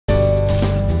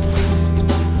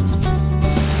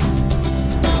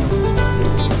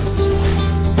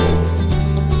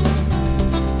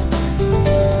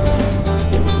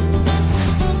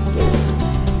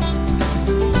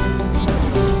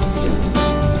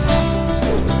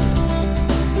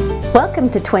Welcome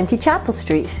to 20 Chapel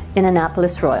Street in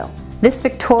Annapolis Royal. This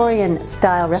Victorian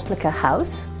style replica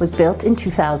house was built in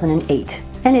 2008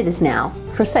 and it is now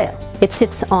for sale. It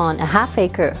sits on a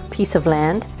half-acre piece of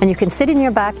land and you can sit in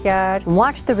your backyard and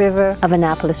watch the river of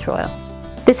Annapolis Royal.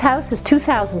 This house is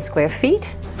 2,000 square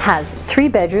feet, has 3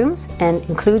 bedrooms and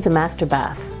includes a master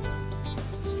bath.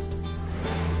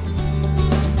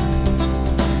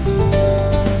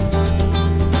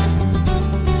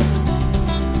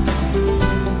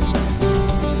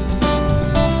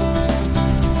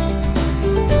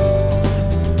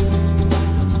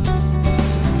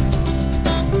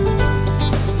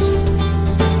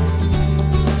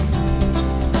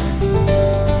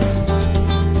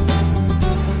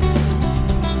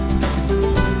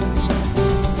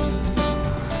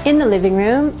 In the living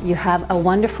room, you have a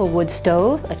wonderful wood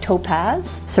stove, a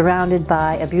Topaz, surrounded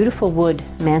by a beautiful wood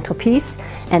mantelpiece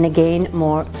and again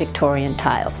more Victorian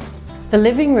tiles. The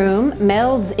living room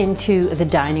melds into the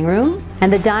dining room,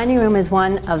 and the dining room is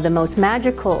one of the most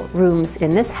magical rooms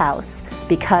in this house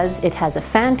because it has a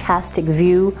fantastic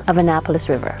view of Annapolis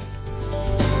River.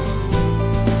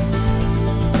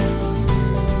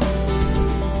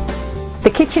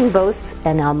 The kitchen boasts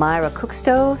an Elmira cook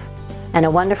stove and a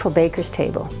wonderful baker's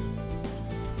table.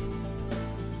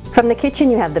 From the kitchen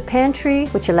you have the pantry,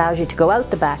 which allows you to go out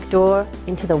the back door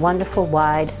into the wonderful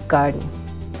wide garden.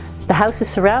 The house is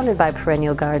surrounded by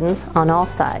perennial gardens on all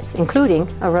sides, including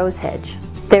a rose hedge.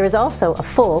 There is also a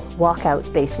full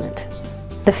walkout basement.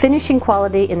 The finishing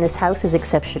quality in this house is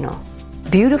exceptional.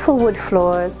 Beautiful wood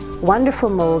floors, wonderful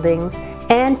moldings,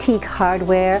 antique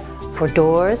hardware for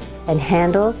doors and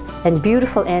handles, and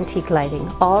beautiful antique lighting,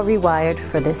 all rewired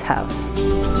for this house.